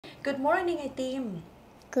Good morning, Itim.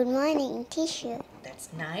 Good morning, teacher. That's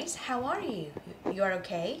nice. How are you? You are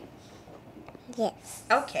okay? Yes.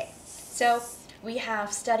 Okay. So we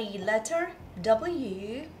have studied letter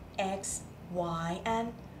W, X, Y,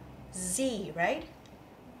 and Z, right?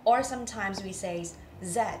 Or sometimes we say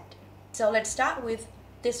Z. So let's start with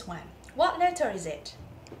this one. What letter is it?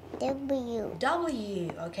 W.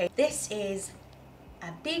 W. Okay. This is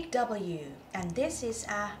a big W, and this is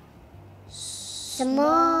a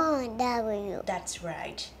Small W. That's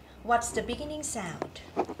right. What's the beginning sound?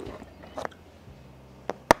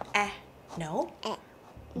 No. B.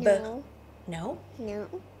 No. No. No.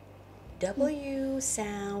 W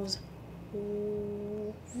sounds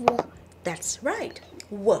W. That's right.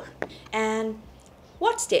 W. And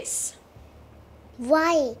what's this?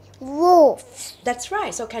 Y. Wolf. That's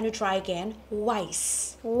right. So can you try again?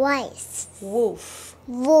 Weiss. Weiss. Wolf.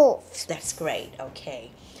 Wolf. That's great.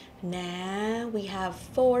 Okay. Now we have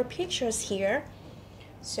 4 pictures here.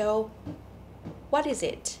 So what is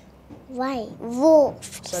it? Y.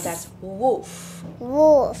 Wolf. So that's wolf.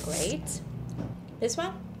 Wolf. Great. This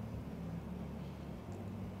one?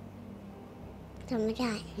 จำไม่ไ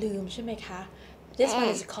ด้ ลืมใช่ไหมคะ This one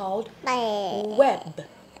is called แต่ web.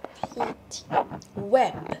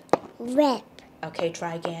 Web. Web. Okay,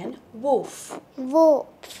 try again. Wolf. Wolf.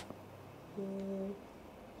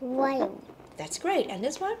 Wine. That's great. And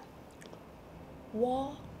this one?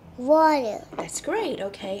 Water. That's great.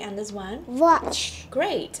 Okay, and this one? Watch.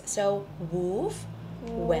 Great. So wolf,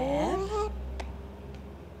 web,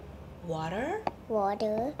 water,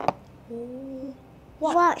 Water.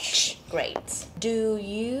 watch. Great. Do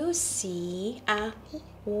you see a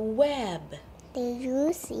web? Do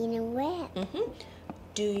you see the web?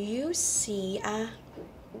 Do you see a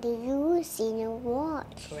Do you see the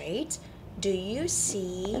watch? great? Do you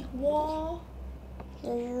see wall? Do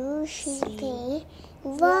you see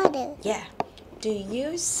water? Yeah. Do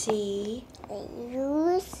you see Do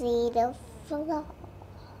you see the floor?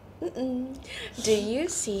 Do you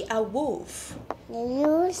see a wolf? Do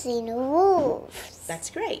you see the wolf? That's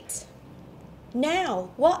great. Now,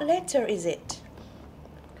 what letter is it?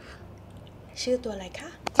 ชื่อตัวอะไรคะ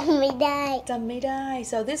จำไม่ได้ จำไม่ได้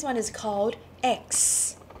so this one is called X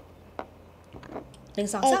 1 2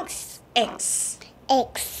 3 X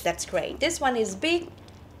X. that's great this one is big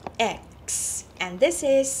X and this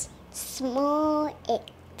is Small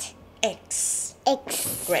X X.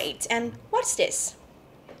 great and what's this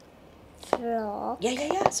Frog.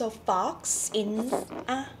 yeah so fox in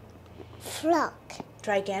a Frog.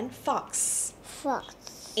 try again fox Fox.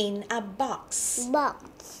 in a box Box.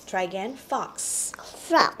 try again fox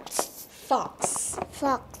Fox. fox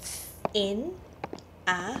Fox. in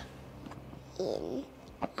a In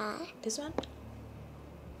a this one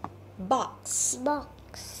box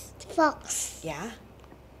box. Fox. yeah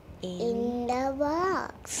In the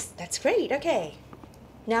box. That's great. Okay.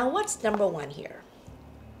 Now what's number 1 here?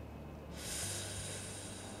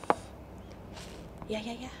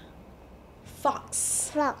 Yeah.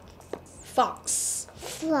 Fox. Fox. Fox.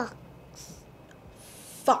 Fox.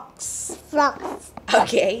 Fox. Fox.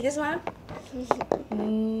 Okay, this one?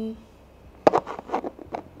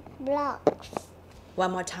 Block.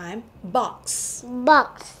 One more time. Box.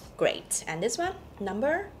 Box. Great. And this one?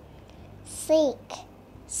 Number Six.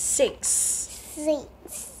 6.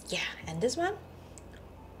 Six. Yeah. And this one?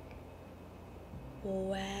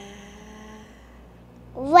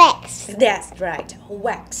 Wax. That's right.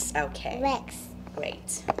 Wax. Okay. Wax. Great.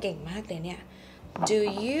 เก่งมากเลยเนี่ย Do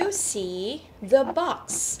you see the box?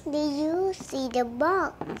 Do you see the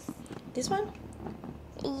box? This one?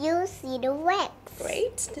 Do you see the wax?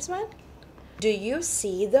 Great. This one? Do you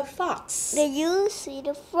see the fox? Do you see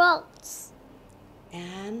the frogs?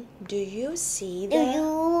 And do you see Do the you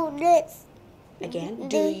this? again? do-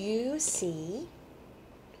 Do you see?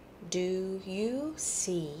 Do you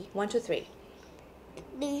see? 1, 2, 3.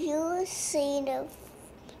 Do you see the?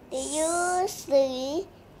 Do you see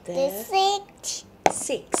the The six?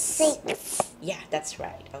 6. Six. Yeah, that's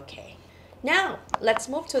right. Okay. Now let's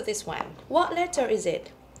move to this one. What letter is it?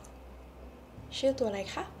 ชื่อตัวอะไร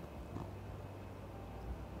คะ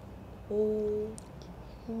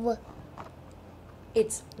W.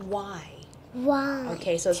 It's Y. Why?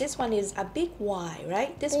 Okay, so this one is a big Y,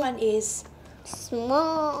 right? This one is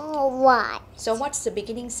Small Y. so what's the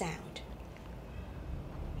beginning sound?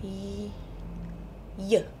 Y.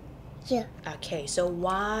 Yeah. Okay, so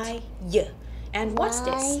Y. And what's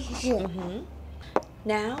this? Y.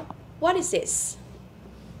 Now, what is this?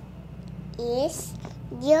 Is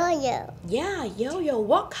yo-yo. Yeah, yo-yo.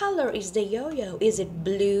 What color is the yo-yo? Is it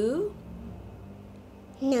blue?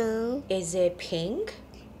 No. Is it pink?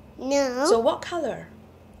 No. So what color?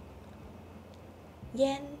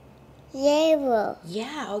 yen. Yellow.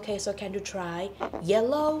 Yeah, okay, so can you try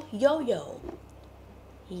yellow yo-yo?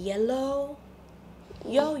 Yellow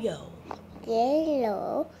yo-yo.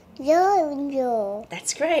 Yellow. Yo-yo.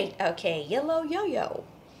 That's great. Okay, yellow yo-yo.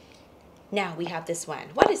 Now we have this one.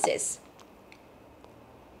 What is this?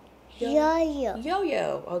 Yo-yo.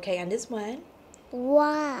 Yo-yo. Okay, and this one?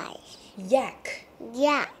 Y. Yak.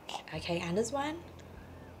 Yak. Okay, and this one?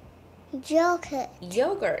 Yogurt.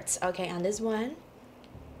 Yogurt. Okay, and this one?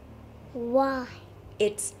 Y.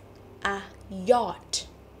 It's a yacht.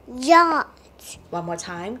 Yacht. One more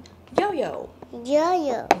time. Yo-yo.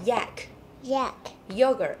 Yo-yo. Yak. Yak.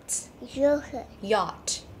 Yogurt. Yogurt.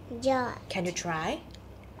 Yacht. Yacht. Can you try?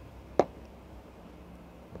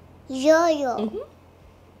 Yo-yo. Mm-hmm.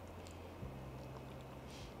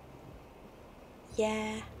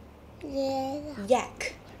 Yeah. Yeah.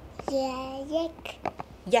 Yak. Yeah. Yak.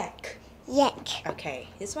 Yak. Yak. Okay,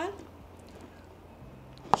 this one?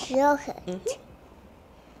 Yogurt. Mm-hmm.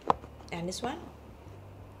 And this one?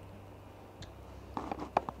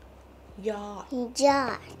 Yacht.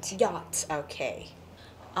 Yacht. Yacht. Okay.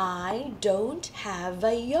 I don't have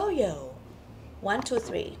a yo-yo. 1, 2,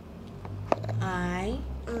 3. I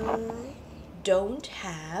don't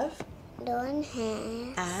have Don't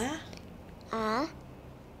have a a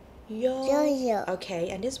yo-yo. Okay,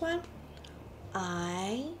 and this one?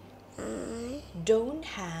 I don't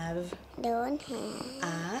have don't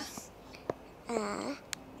have a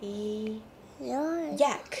a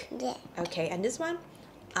yak. yak. Okay, and this one?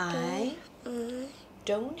 I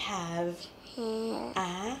don't have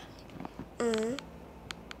a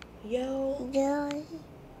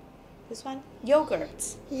this one?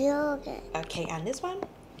 Yogurt. Yogurt. Okay, and this one?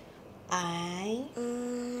 I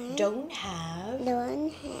don't have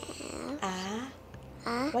a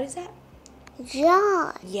what is that?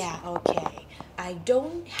 Yacht. Yeah, okay. I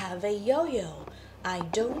don't have a yo-yo. I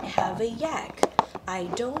don't have a yak. I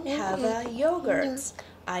don't have a yogurt.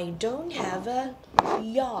 I don't have a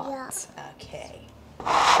yacht. Okay.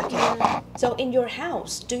 Okay. So in your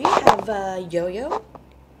house, do you have a yo-yo?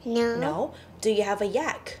 No. No. Do you have a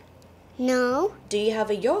yak? No. Do you have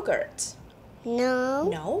a yogurt? No.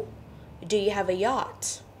 No. Do you have a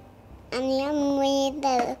yacht? อันนี้มีแ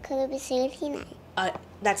ต่เคยไปซื้อที่ไหน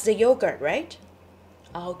That's the yogurt, right?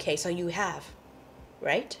 Okay, so you have,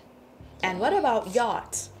 right? And what about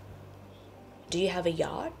yacht? Do you have a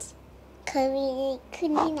yacht? เคยไปขึ้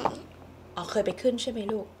นที่ไหน อ๋อเคยไปขึ้นใช่ไหม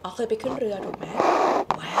ลูก อ๋อเคยไปขึ้นเรือถูกไหม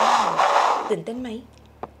ว้าวตื่นเต้นไหม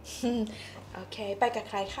โอเค ไปกับ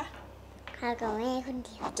ใครคะ ข้ากับแม่คนเ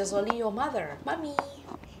ดียว Just only your mother, mommy.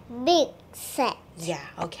 Big set. Yeah,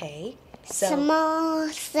 okay. So, Small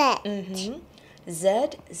set. Z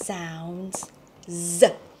sounds Z.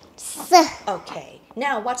 S. Okay.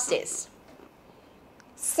 Now, what's this?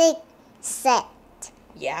 Six set.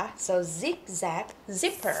 Yeah, so zigzag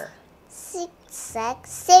zipper. Six set.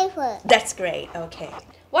 Zipper. That's great. Okay.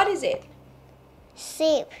 What is it?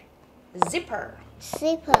 Zip. Zipper.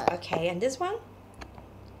 Zipper. Okay, and this one?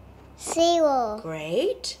 Zero.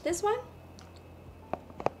 Great. This one?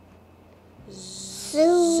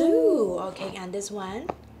 Zoo. Zoo. Okay, and this one?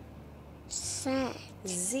 Set.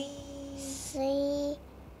 Z. Z.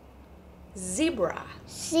 Zebra.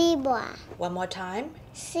 Zebra. One more time.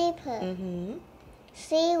 Zipper. Mm-hmm.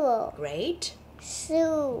 Zero. Great.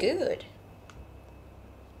 Zoo. Good.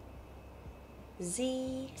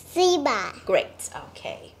 Z. Zebra. Great.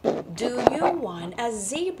 Okay. Do you want a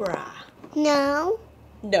zebra? No.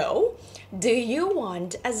 No. Do you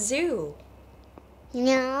want a zoo?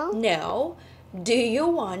 No. No. Do you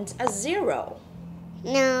want a zero?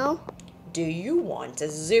 No. Do you want a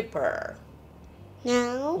zipper?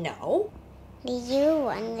 No. No. Do you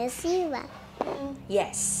want the zebra?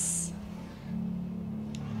 Yes.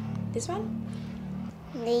 This one?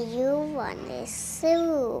 Do you want the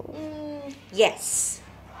zoo? Yes.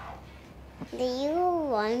 Do you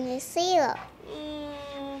want the zero?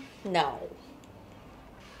 No.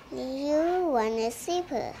 Do you want a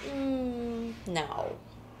zipper? No.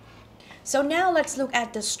 So now let's look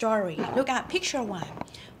at the story. Look at picture 1.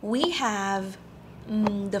 We have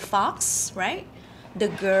the fox, right? The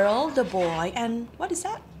girl, the boy, and what is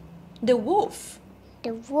that? The wolf.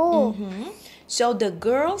 The wolf So the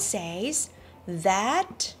girl says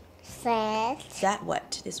that says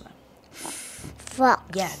what? This one. fox.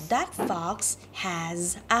 Yeah, that fox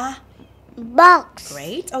has a Box.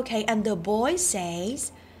 great. Okay, and the boy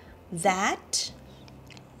says that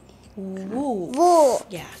wolf. Wolf.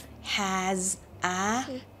 Yeah, has a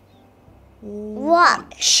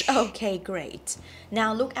Watch. Okay, great.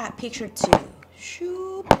 Now look at picture 2.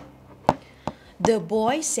 Shoop. The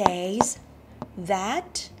boy says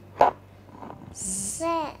that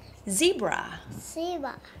Zebra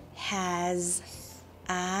zebra has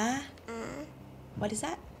a what is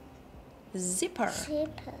that? Zipper.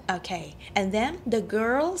 zipper Okay, and then the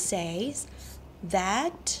girl says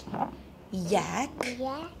that yak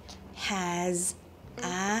yak has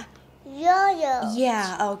a yo-yo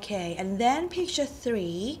yeah, okay. And then picture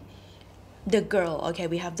 3, the girl. Okay,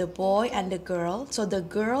 we have the boy and the girl. So the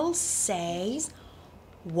girl says,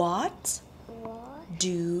 what what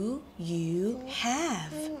do you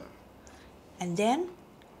have? And then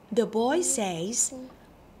the boy says,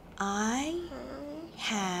 I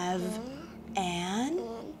have an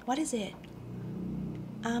what is it?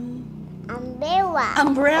 umbrella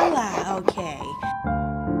Umbrella. Okay.